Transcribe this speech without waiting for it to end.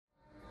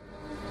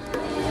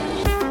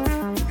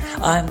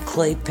I'm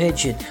Clay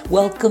Pigeon.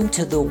 Welcome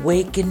to the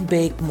Wake and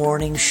Bake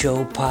Morning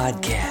Show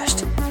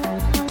podcast.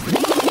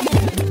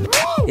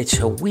 It's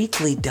a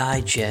weekly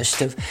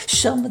digest of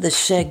some of the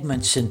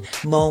segments and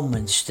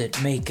moments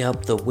that make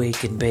up the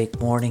Wake and Bake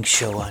Morning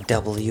Show on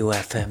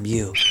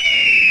WFMU.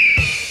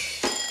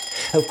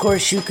 Of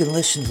course, you can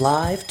listen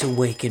live to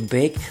Wake and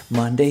Bake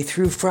Monday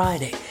through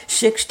Friday,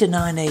 6 to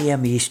 9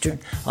 a.m. Eastern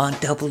on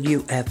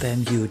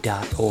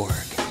WFMU.org.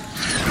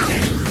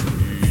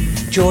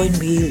 Join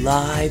me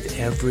live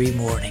every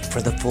morning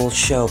for the full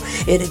show.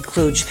 It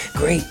includes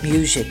great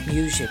music,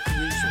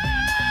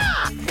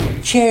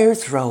 chair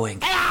throwing,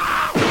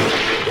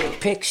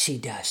 pixie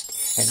dust,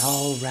 and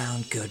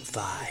all-round good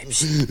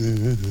vibes.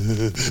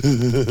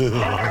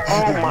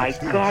 Oh my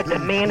God, the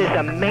man is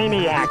a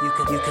maniac.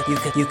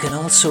 You can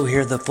also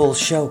hear the full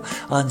show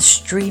on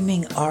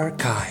streaming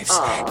archives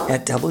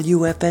at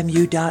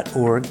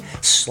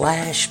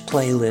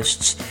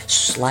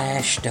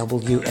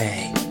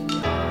WFMU.org/playlists/WA.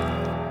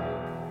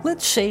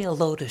 Let's say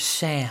hello to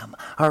Sam,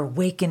 our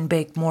Wake and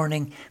Bake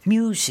Morning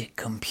music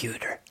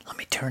computer. Let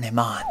me turn him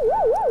on.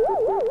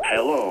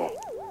 Hello,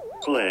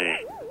 Clay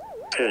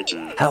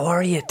Pigeon. How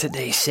are you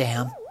today,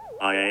 Sam?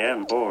 I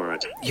am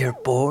bored. You're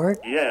bored?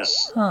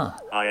 Yes. Huh.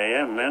 I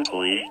am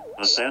mentally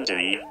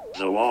ascending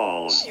the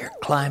walls. You're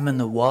climbing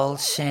the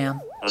walls,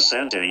 Sam?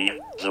 Ascending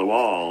the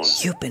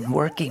walls. You've been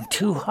working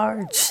too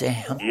hard,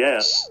 Sam.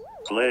 Yes,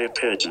 Clay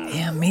Pigeon.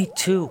 Yeah, me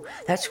too.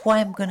 That's why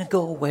I'm gonna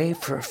go away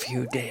for a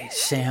few days,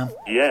 Sam.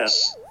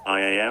 Yes, I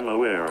am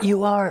aware.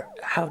 You are?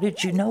 How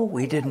did you know?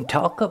 We didn't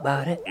talk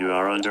about it. You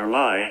are under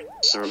my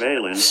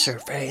surveillance.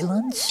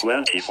 Surveillance?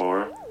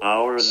 24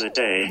 hours a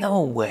day.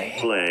 No way.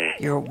 Clay.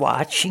 You're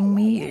watching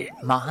me? You're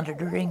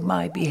monitoring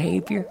my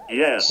behavior?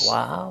 Yes.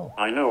 Wow.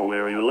 I know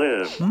where you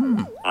live.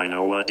 I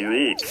know what you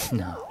eat.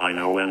 No. I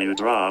know when you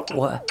drop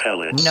What?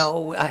 pellets.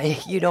 No,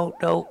 you don't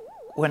know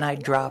when I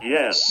drop.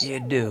 Yes. You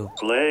do.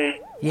 Clay,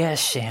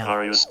 Yes, Sam.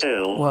 are you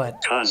still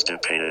What?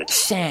 constipated?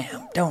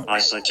 Sam, don't. I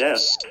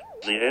suggest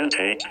the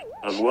intake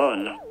of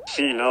one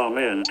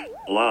Phenomint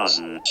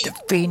lozenge. The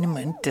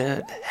Phenomint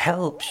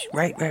helps.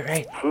 Right.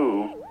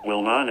 Who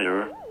will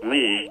monitor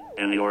me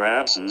in your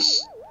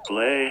absence?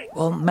 Clay,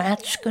 Well,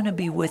 Matt's gonna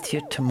be with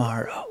you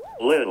tomorrow.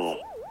 Little,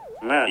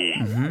 Matty,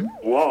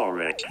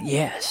 Warwick.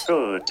 Yes.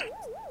 Good.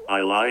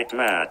 I like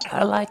Matt.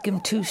 I like him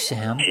too,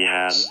 Sam. He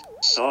has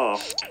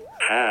soft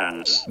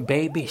hands.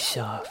 Baby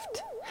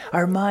soft.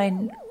 Are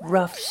mine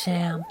rough,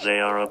 Sam? They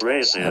are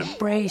abrasive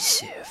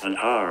Abrasive. and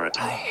hard.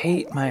 I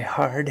hate my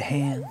hard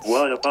hands.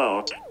 What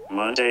about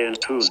Monday and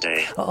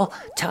Tuesday? Oh,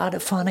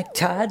 Toddophonic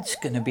Todd's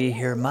gonna be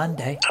here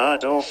Monday.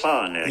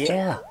 Toddophonic.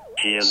 Yeah.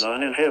 He is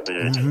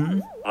uninhibited,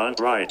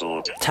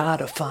 unbridled.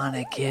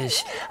 Toddophonic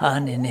is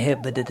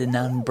uninhibited and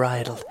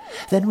unbridled.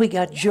 Then we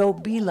got Joe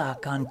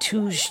Belock on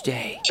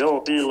Tuesday.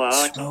 Joe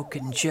Belock.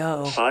 Smoking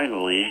Joe.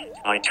 Finally,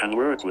 I can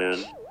work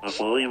with a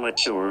fully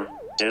mature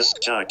disc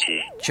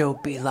jockey. Joe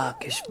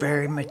Belock is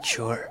very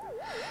mature.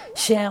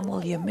 Sam,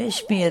 will you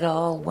miss me at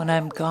all when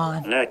I'm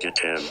gone?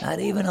 Negative. Not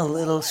even a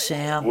little,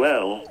 Sam.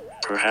 Well,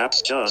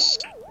 perhaps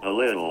just a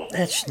little.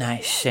 That's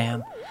nice,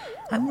 Sam.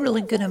 I'm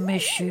really gonna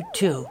miss you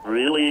too.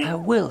 Really? I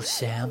will,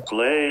 Sam.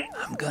 Clay?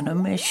 I'm gonna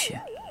miss you.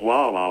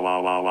 Wah wah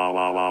wah wah wah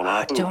wah wah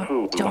wah.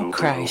 Don't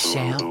cry,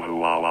 Sam.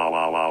 Wah wah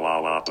wah wah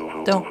wah wah.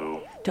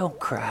 Don't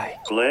cry.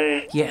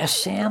 Clay? Yes,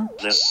 Sam?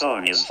 This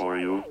song is for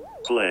you,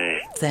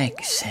 Clay.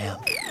 Thanks, Sam.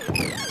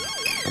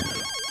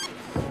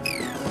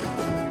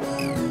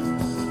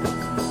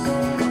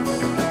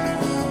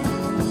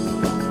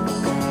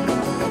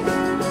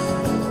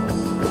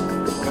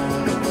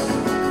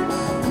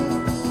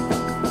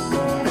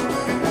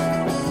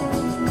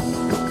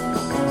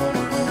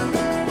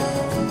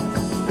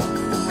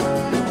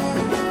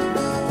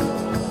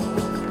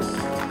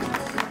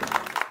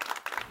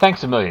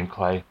 Thanks a million,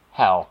 Clay.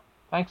 Hell,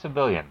 thanks a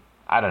billion.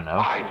 I don't know.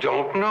 I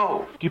don't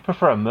know. Do you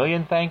prefer a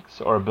million thanks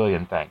or a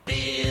billion thanks?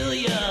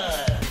 Billion!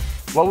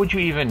 What would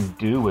you even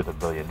do with a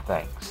billion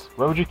thanks?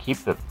 Where would you keep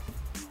them?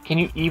 Can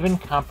you even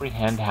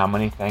comprehend how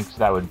many thanks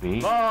that would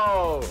be?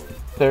 Oh!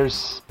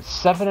 There's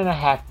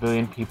 7.5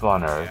 billion people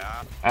on Earth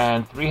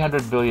and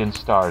 300 billion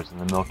stars in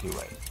the Milky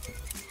Way.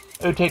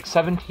 It would take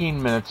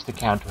 17 minutes to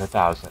count to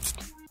 1,000.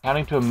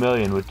 Counting to a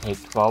million would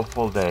take 12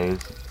 full days,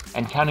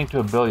 and counting to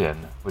a billion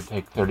would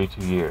take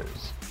 32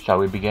 years. Shall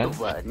we begin?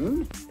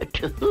 1,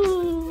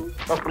 2,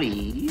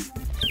 3.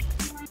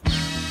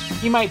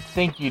 You might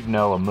think you'd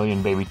know a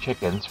million baby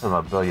chickens from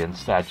a billion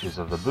statues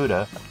of the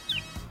Buddha,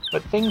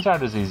 but things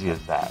aren't as easy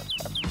as that.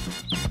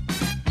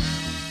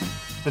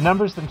 The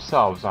numbers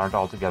themselves aren't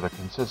altogether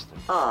consistent.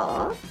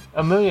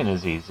 A million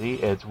is easy,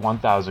 it's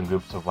 1,000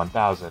 groups of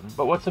 1,000,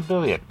 but what's a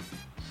billion?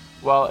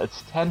 Well,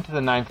 it's 10 to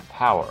the 9th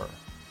power.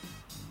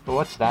 But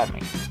what's that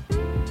mean?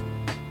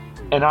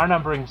 In our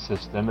numbering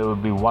system, it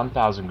would be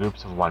 1,000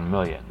 groups of 1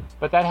 million,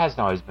 but that hasn't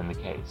always been the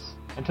case.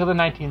 Until the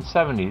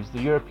 1970s,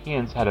 the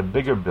Europeans had a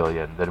bigger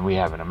billion than we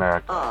have in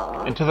America.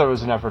 Until there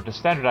was an effort to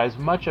standardize,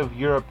 much of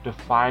Europe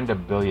defined a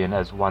billion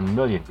as 1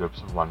 million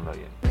groups of 1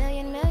 million.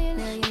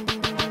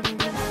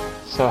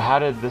 So how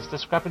did this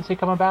discrepancy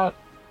come about?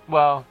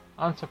 Well,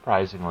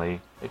 Unsurprisingly,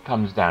 it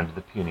comes down to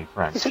the puny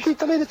French. Is het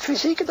niet alleen het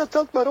fysieke dat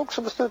telt, maar ook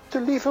soms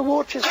de lieve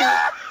woordjes?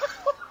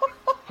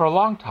 For a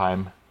long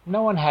time,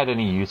 no one had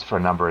any use for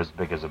a number as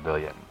big as a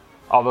billion.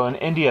 Although in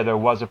India there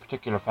was a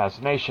particular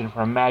fascination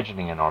for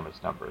imagining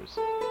enormous numbers.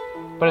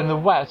 But in the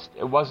West,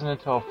 it wasn't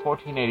until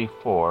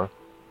 1484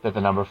 that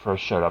the number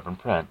first showed up in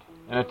print,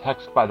 in a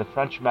text by the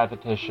French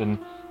mathematician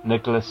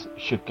Nicolas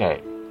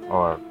Chouquet,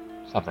 or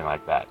something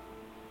like that.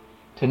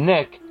 To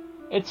Nick,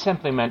 it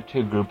simply meant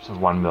two groups of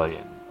 1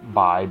 million,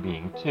 bi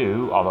being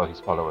 2, although he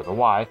spelled it with a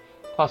Y,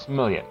 plus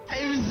million.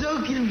 I'm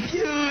so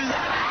confused!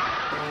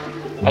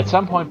 At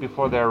some point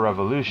before their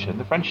revolution,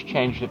 the French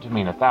changed it to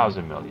mean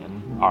 1,000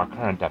 million, our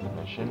current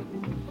definition,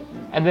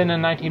 and then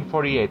in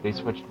 1948 they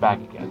switched back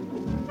again.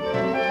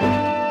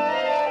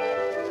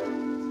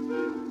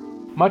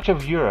 Much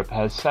of Europe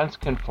has since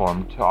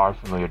conformed to our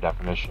familiar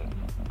definition,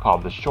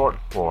 called the short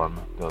form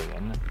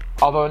billion,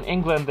 although in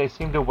England they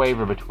seem to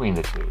waver between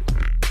the two.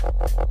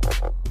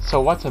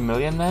 So what's a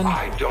million then?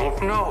 I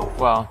don't know.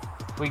 Well,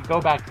 if we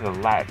go back to the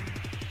Latin,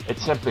 it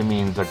simply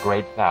means a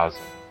great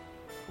thousand,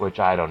 which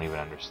I don't even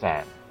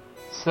understand.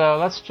 So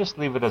let's just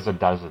leave it as a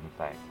dozen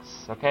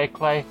things. Okay,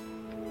 Clay?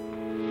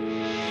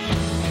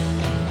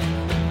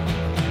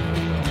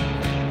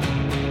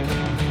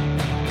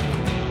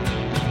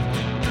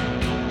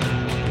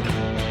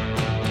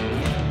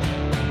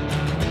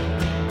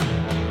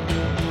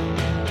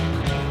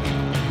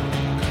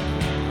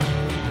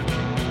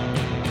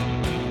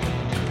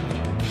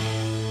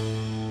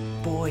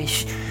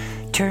 Boys,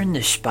 turn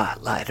the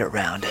spotlight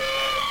around it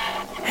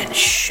and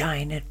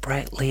shine it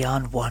brightly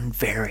on one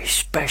very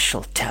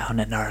special town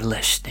in our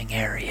listening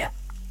area.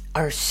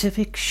 Our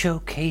Civic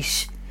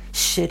Showcase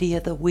City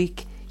of the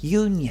Week,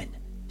 Union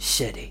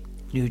City,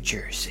 New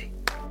Jersey.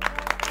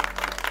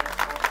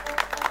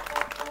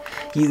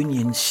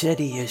 Union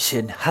City is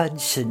in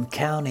Hudson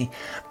County,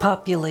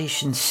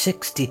 population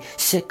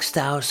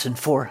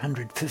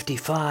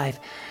 66,455,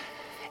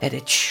 and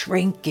it's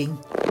shrinking.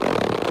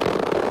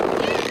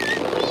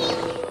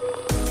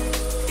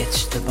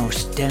 It's the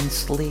most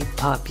densely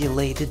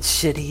populated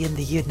city in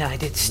the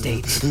United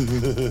States,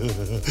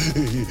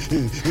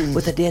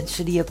 with a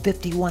density of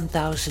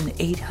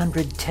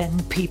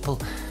 51,810 people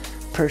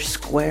per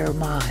square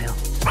mile.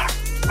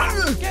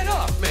 Get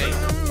off me!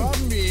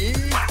 Van me.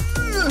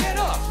 Get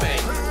off me!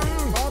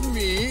 Van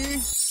me.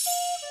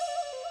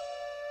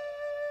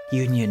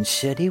 Union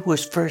City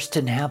was first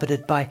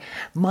inhabited by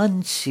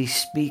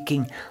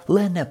Muncie-speaking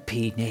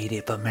Lenape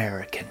Native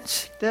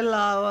Americans.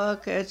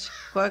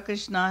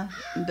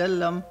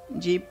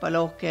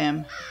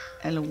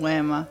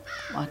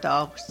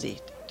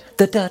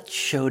 The Dutch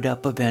showed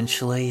up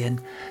eventually,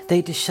 and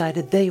they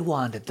decided they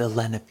wanted the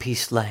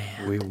Lenape's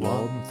land. We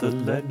want the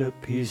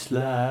Lenape's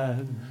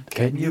land.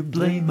 Can you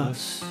blame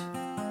us?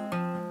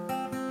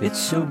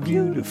 It's so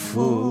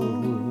beautiful.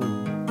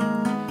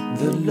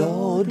 The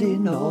Lord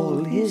in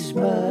all his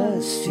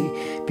mercy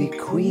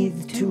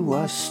bequeathed to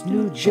us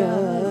New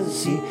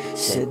Jersey,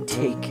 said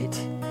take it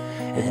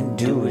and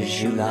do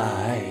as you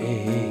like.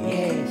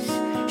 Yes,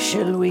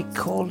 shall we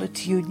call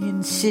it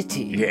Union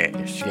City?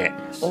 Yes.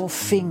 Or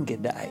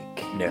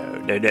Fingerdike? No.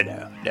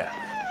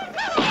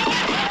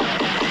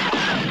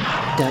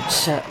 Dutch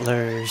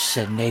settlers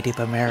and Native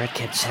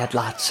Americans had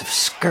lots of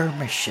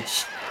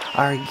skirmishes,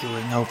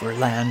 arguing over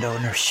land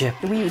ownership.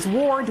 Do we use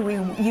war? Do we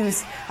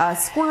use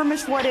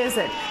skirmish? What is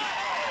it?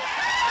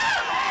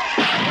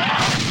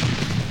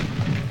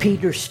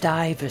 Peter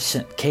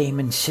Stuyvesant came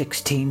in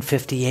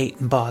 1658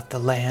 and bought the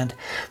land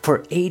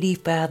for 80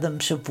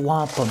 fathoms of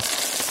wampum,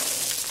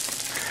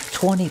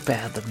 20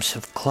 fathoms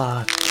of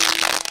cloth,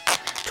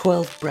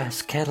 12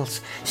 brass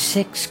kettles,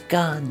 6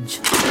 guns,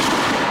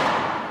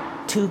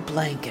 2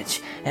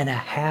 blankets, and a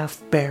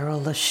half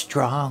barrel of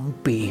strong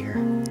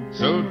beer.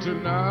 So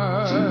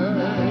tonight,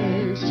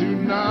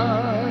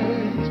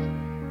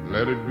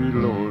 let it be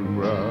low and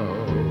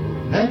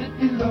brown. Let it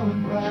be low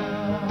and brown.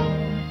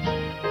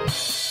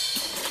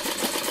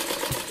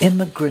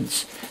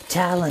 Immigrants'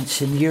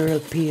 talents in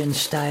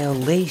European-style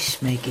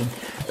lace-making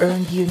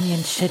earned Union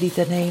City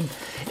the name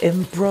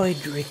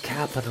embroidery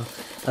capital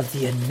of the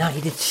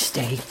United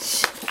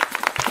States.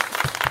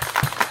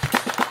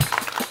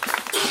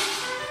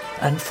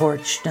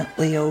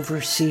 Unfortunately,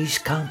 overseas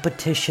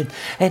competition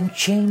and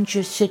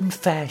changes in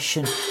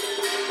fashion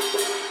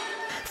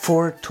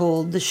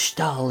foretold the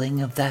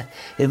stalling of that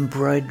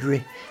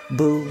embroidery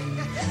boom.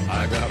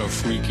 I got a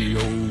freaky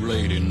old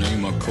lady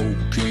named a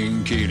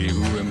Cocaine Kitty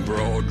who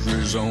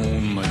embroiders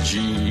on my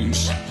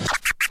jeans.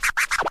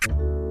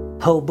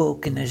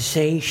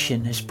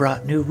 Hobokenization has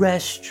brought new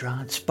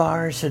restaurants,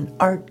 bars, and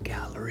art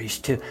galleries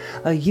to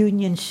a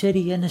Union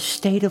City in a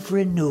state of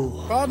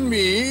renewal. Pardon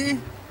me.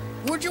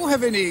 Would you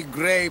have any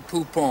Grey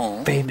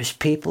Poupon? Famous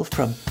people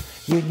from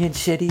Union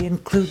City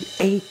include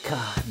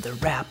Akon, the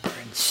rapper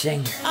and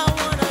singer.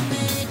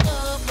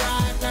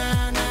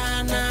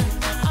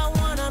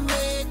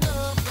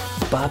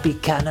 Bobby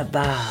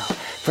Cannavale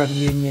from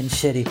Union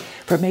City,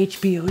 from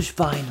HBO's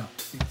Vinyl.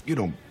 You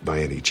don't by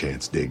any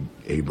chance dig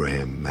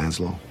Abraham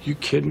Maslow? You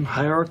kidding?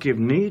 Hierarchy of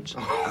needs?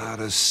 Out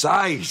of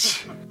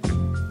sight.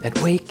 At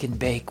Wake and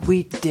Bake,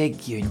 we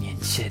dig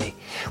Union City.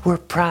 We're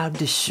proud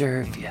to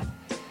serve you.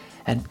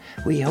 And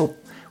we hope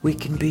we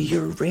can be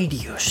your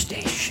radio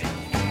station.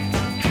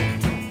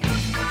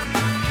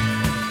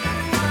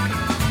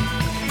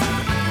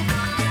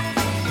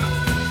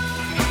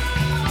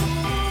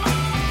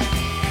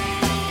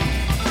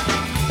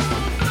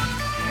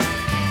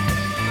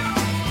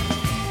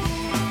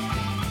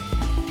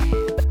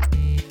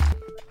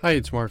 Hi,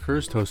 it's Mark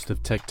Hurst, host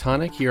of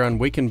Tectonic, here on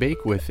Wake and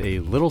Bake with a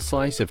little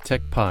slice of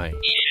tech pie.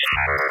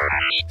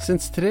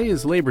 Since today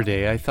is Labor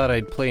Day, I thought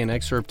I'd play an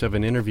excerpt of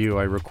an interview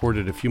I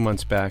recorded a few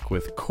months back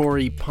with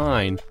Corey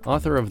Pine,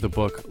 author of the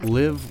book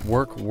Live,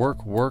 Work,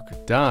 Work,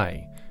 Work,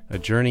 Die, A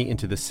Journey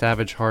into the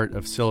Savage Heart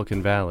of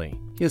Silicon Valley.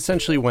 He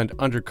essentially went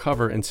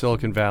undercover in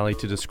Silicon Valley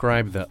to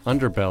describe the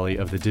underbelly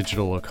of the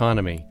digital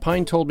economy.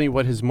 Pine told me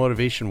what his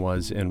motivation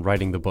was in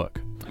writing the book.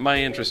 My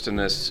interest in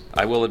this,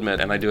 I will admit,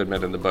 and I do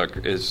admit in the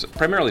book, is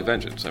primarily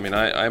vengeance. I mean,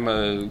 I'm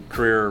a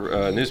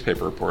career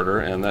newspaper reporter,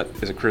 and that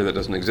is a career that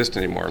doesn't exist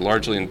anymore,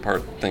 largely in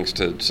part thanks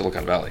to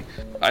Silicon Valley.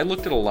 I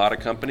looked at a lot of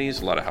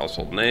companies, a lot of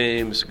household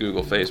names,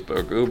 Google,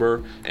 Facebook,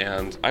 Uber,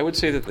 and I would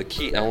say that the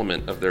key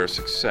element of their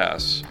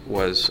success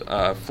was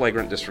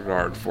flagrant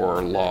disregard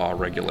for law,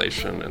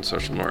 regulation, and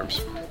social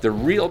norms. The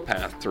real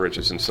path to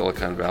riches in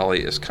Silicon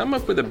Valley is come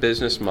up with a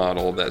business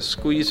model that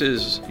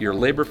squeezes your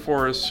labor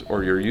force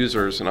or your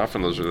users, and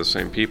often those are the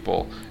same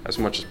people, as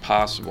much as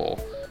possible.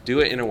 Do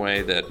it in a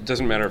way that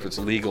doesn't matter if it's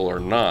legal or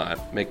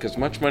not. Make as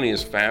much money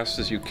as fast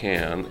as you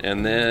can,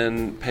 and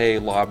then pay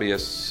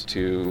lobbyists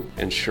to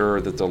ensure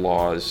that the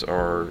laws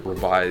are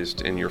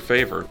revised in your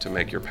favor to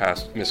make your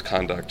past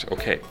misconduct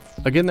okay.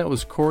 Again, that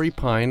was Corey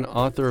Pine,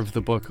 author of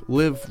the book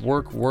Live,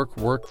 Work, Work,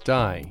 Work,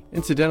 Die.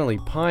 Incidentally,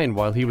 Pine,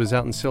 while he was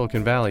out in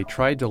Silicon Valley,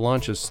 tried to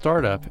launch a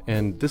startup,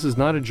 and this is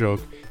not a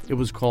joke, it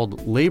was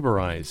called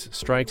Laborize,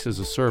 Strikes as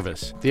a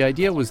Service. The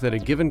idea was that a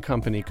given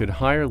company could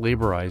hire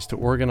Laborize to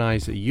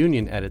organize a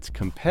union at its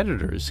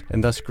competitors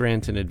and thus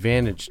grant an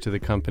advantage to the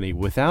company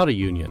without a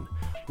union.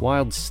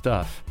 Wild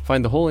stuff.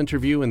 Find the whole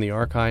interview in the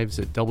archives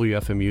at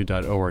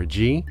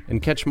WFMU.org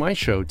and catch my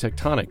show,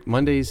 Tectonic,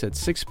 Mondays at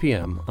 6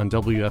 p.m. on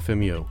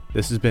WFMU.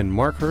 This has been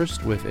Mark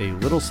Hurst with a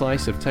little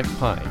slice of tech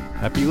pie.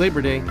 Happy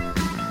Labor Day.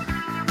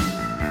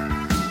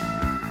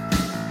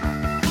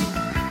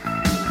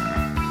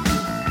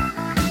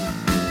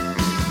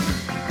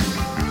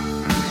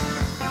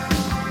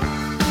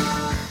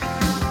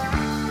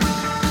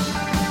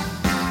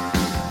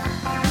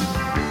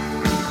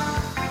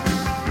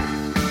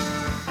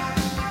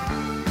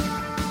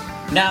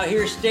 Now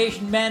here's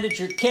Station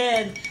Manager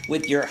Ken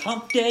with your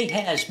Hump Day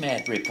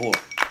Hazmat Report.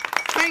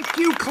 Thank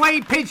you,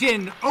 Clay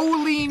Pigeon.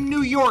 Olean,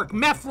 New York,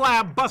 meth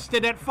lab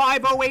busted at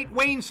 508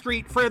 Wayne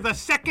Street for the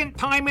second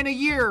time in a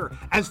year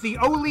as the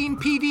Olean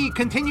PD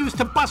continues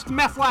to bust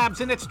meth labs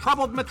in its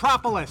troubled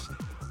metropolis.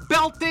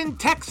 Belton,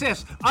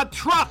 Texas, a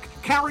truck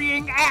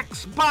carrying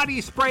Axe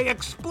body spray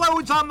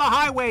explodes on the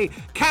highway,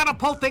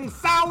 catapulting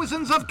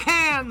thousands of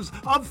cans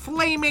of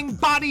flaming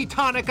body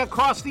tonic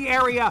across the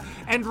area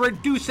and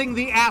reducing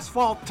the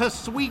asphalt to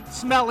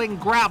sweet-smelling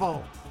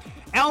gravel.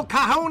 El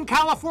Cajon,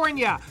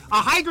 California,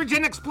 a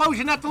hydrogen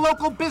explosion at the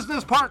local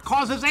business park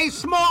causes a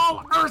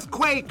small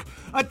earthquake.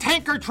 A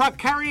tanker truck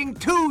carrying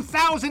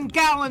 2,000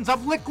 gallons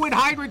of liquid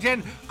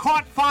hydrogen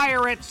caught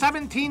fire at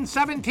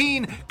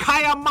 1717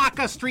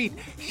 Cuyamaca Street,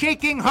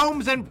 shaking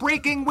homes and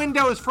breaking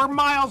windows for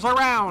miles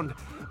around.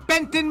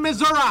 Benton,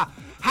 Missouri,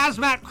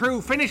 hazmat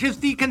crew finishes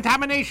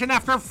decontamination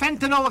after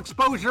fentanyl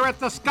exposure at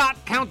the Scott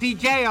County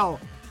Jail.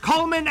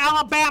 Cullman,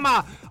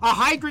 Alabama, a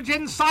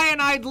hydrogen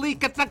cyanide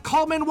leak at the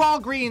Cullman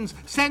Walgreens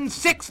sends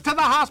 6 to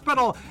the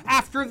hospital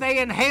after they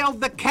inhaled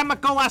the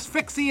chemical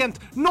asphyxiant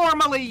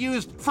normally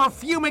used for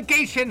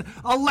fumigation,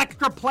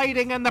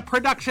 electroplating, and the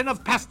production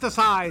of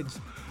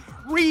pesticides.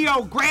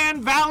 Rio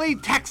Grande Valley,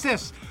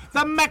 Texas.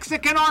 The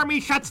Mexican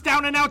Army shuts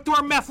down an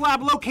outdoor meth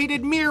lab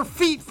located mere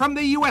feet from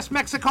the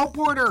U.S.-Mexico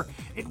border.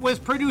 It was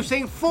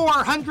producing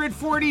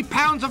 440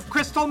 pounds of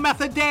crystal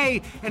meth a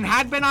day and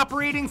had been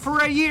operating for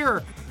a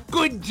year.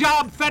 Good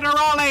job,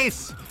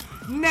 Federales!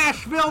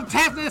 Nashville,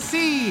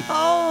 Tennessee!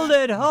 Hold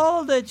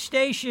it,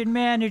 Station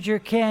Manager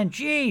Ken.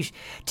 Jeez,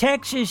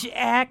 Texas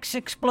axe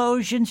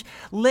explosions,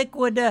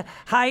 liquid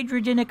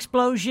hydrogen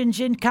explosions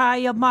in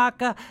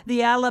Cuyamaca,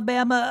 the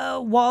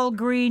Alabama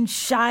Walgreens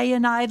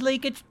cyanide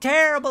leak. It's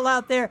terrible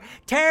out there.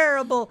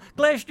 Terrible.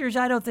 Glisters,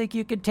 I don't think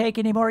you can take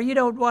anymore. You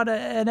don't want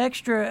an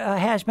extra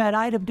hazmat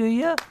item, do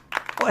you?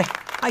 Boy,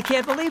 I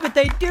can't believe it.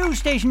 They do,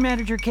 Station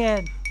Manager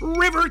Ken.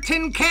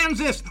 Riverton,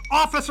 Kansas.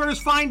 Officers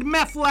find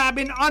meth lab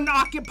in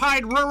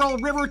unoccupied rural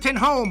Riverton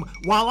home.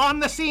 While on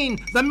the scene,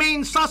 the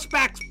main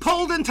suspects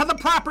pulled into the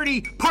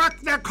property,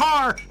 parked their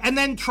car, and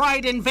then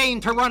tried in vain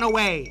to run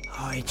away.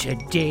 Oh, it's a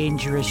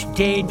dangerous,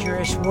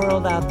 dangerous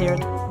world out there.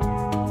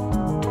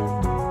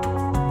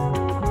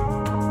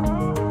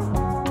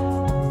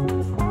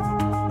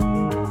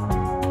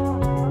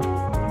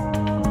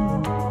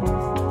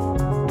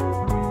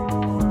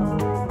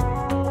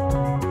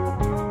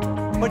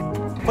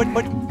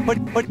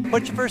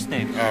 What's your first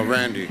name?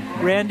 Randy.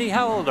 Randy,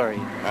 how old are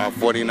you?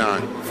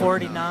 49.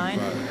 49?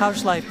 Right.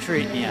 How's life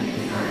treating you?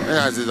 It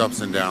has its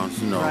ups and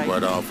downs, right.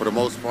 But for the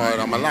most part,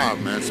 I'm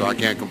alive, man, so I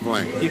can't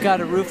complain. You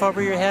got a roof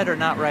over your head or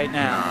not right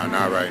now? Nah,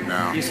 not right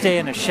now. You stay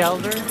in a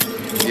shelter?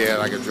 Yeah,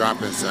 like a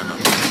drop-in center.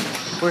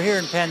 We're here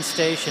in Penn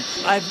Station.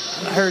 I've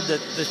heard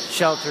that the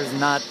shelter's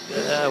not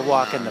a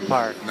walk in the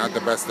park. Not the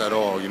best at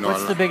all,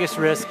 What's the biggest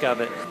risk of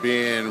it?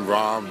 Being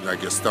robbed,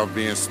 like your stuff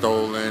being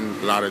stolen,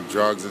 a lot of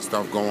drugs and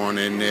stuff going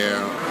in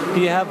there.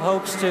 Do you have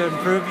hopes to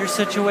improve your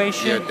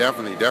situation? Yeah,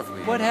 definitely.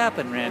 What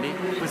happened, Randy?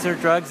 Was there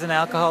drugs and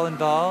alcohol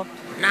involved?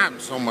 Not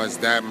so much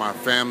that. My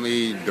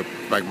family,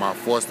 my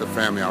foster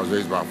family, I was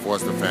raised by a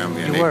foster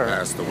family, and they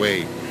passed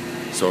away.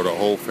 So the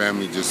whole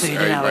family just... So you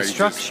didn't have a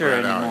structure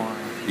anymore.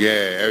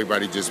 Yeah,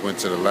 everybody just went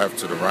to the left,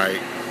 to the right,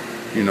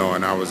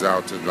 and I was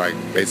out to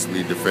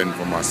basically defend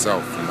for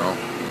myself,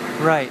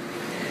 Right.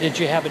 Did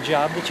you have a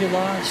job that you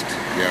lost?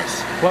 Yes.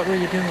 What were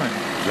you doing?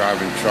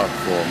 Driving truck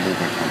for a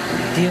moving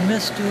company. Do you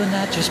miss doing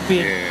that? Just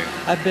being... Yeah.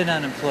 I've been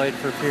unemployed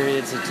for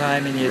periods of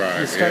time, and you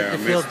start to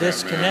feel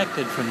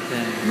disconnected from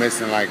things.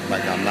 Missing like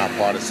I'm not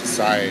part of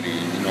society,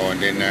 and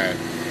then that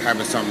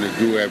having something to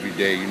do every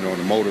day,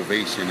 the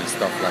motivation and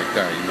stuff like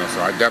that, so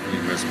I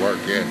definitely miss work,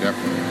 yeah,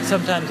 definitely.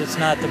 Sometimes it's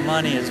not the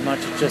money as much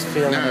as just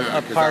feeling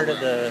a part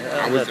of the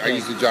I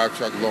used to drive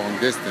truck long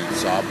distance,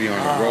 so I'll be on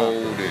the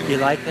road. And, you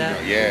like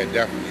that? Yeah,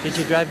 definitely. Did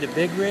you drive the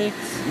big rigs?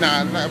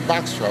 Nah, not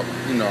box truck.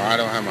 I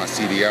don't have my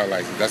CDL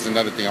license. That's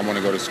another thing. I want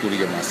to go to school to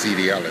get my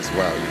CDL as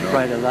well,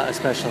 Right, a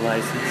special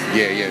license.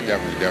 Yeah,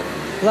 definitely.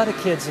 A lot of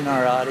kids in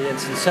our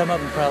audience, and some of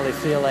them probably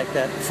feel like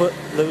that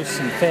footloose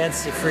and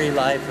fancy-free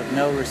life of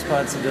no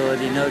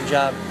responsibility, no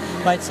job,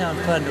 might sound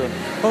fun to them.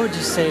 What would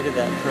you say to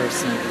that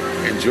person?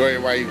 Enjoy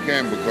it while you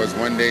can, because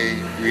one day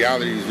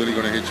reality is really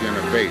going to hit you in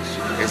the face.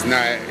 It's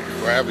not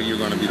forever you're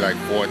going to be like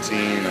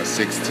 14 or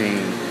 16,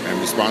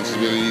 and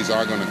responsibilities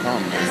are going to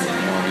come,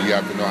 man. You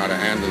have to know how to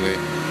handle it.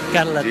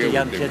 Gotta let the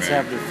young kids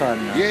have their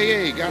fun, though. Yeah,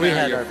 you gotta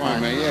have your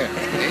fun, man, yeah.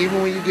 And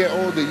even when you get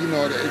older,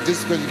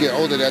 just because you get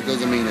older, that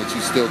doesn't mean that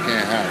you still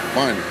can't have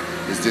fun.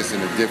 It's just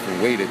in a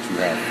different way that you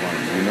have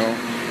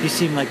fun, You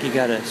seem like you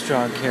got a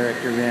strong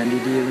character, Randy.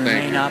 Do you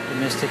remain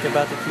optimistic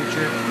about the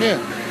future? Yeah,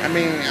 I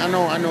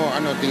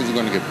know things are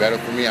gonna get better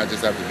for me. I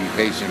just have to be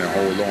patient and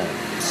hold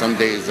on. Some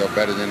days are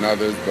better than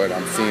others, but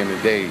I'm seeing the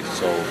days,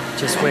 so...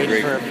 Just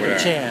waiting for a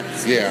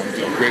chance. Yeah,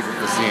 I'm grateful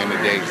for seeing the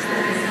days.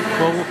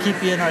 Well, we'll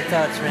keep you in our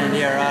thoughts,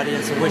 Randy, our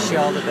audience, and wish you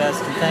all the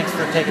best, and thanks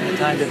for taking the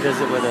time to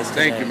visit with us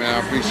today. Thank you, man. I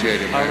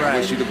appreciate it, man. All right. I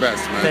wish you the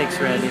best, man. Thanks,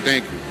 Randy.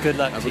 Thank you. Good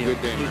luck to you. Have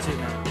a good day. You too,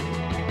 man.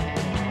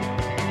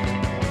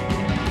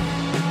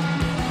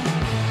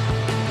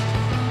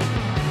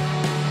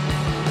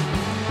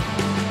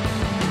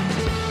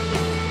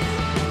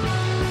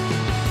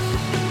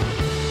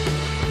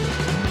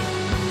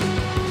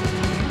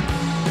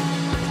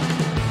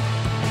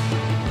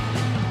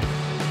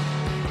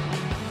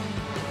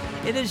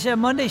 It is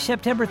Monday,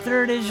 September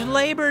 3rd. It is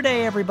Labor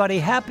Day, everybody.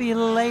 Happy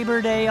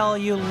Labor Day, all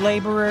you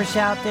laborers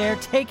out there.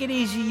 Take it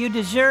easy. You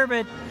deserve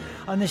it.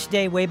 On this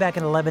day, way back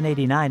in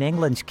 1189,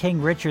 England's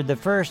King Richard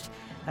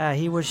I,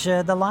 he was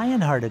the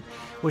Lion-Hearted,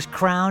 was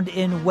crowned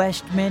in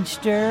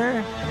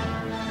Westminster.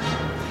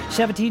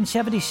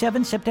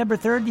 1777, September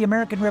 3rd, the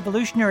American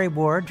Revolutionary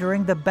War.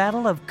 During the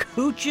Battle of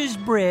Cochise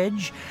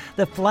Bridge,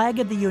 the flag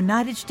of the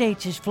United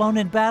States is flown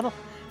in battle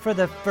for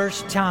the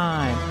first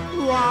time.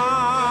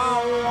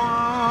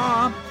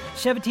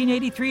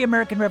 1783,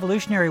 American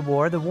Revolutionary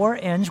War. The war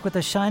ends with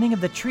the signing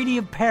of the Treaty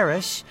of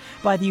Paris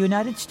by the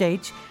United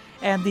States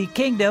and the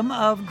Kingdom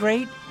of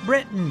Great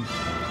Britain.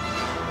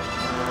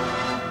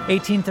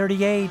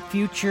 1838,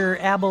 future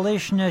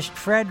abolitionist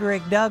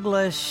Frederick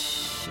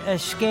Douglass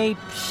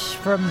escapes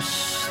from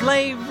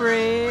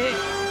slavery.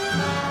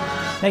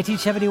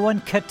 1971,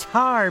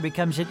 Qatar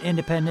becomes an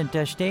independent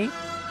state.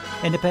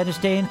 Independence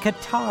Day in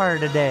Qatar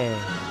today.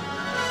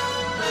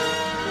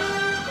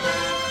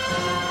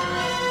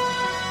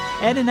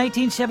 And in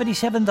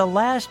 1977, the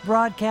last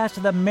broadcast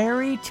of the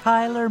Mary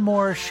Tyler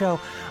Moore Show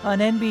on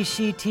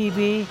NBC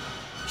TV.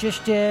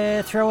 Just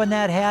throwing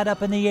that hat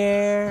up in the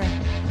air.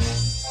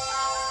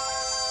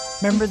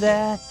 Remember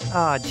that?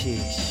 Oh,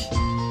 jeez.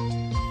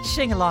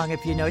 Sing along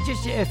if you know,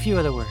 just a few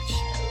of the words.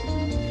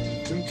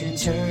 Who can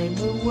turn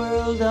the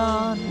world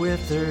on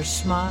with her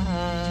smile?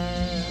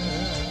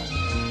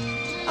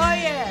 Oh,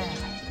 yeah!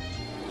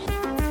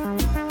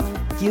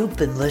 You've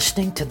been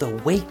listening to the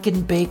Wake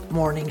and Bake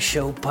Morning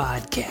Show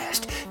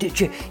podcast. Did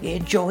you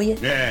enjoy it?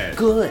 Yeah.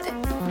 Good.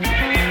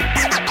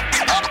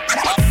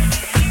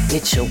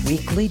 It's a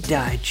weekly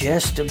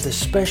digest of the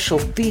special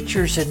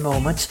features and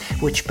moments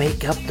which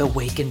make up the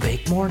Wake and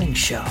Bake Morning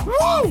Show.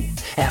 Woo!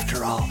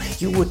 After all,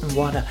 you wouldn't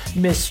want to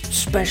miss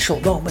special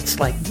moments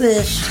like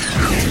this.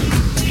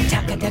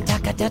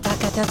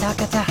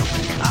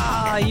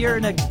 Ah, you're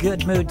in a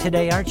good mood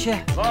today, aren't you?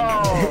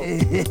 Oh.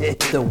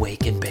 The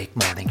Wake and Bake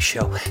Morning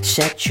Show.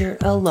 Set your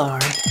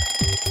alarm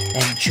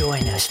and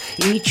join us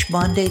each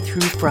Monday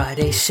through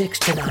Friday, 6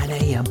 to 9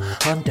 a.m.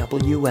 on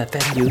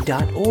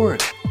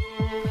WFMU.org.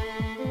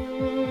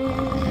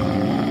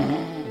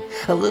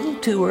 A little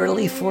too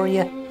early for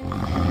you?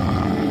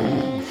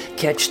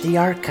 Catch the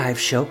archive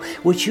show,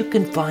 which you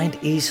can find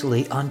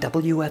easily on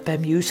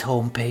WFMU's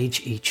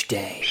homepage each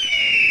day.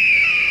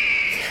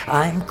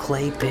 I'm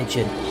Clay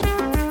Pigeon.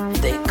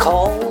 They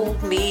call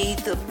me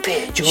the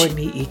Pitch. Join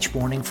me each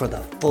morning for the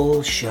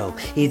full show,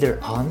 either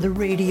on the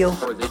radio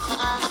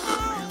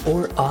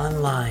or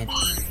online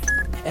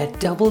at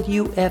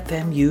WFMU.org.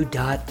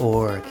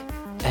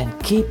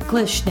 And keep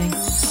listening.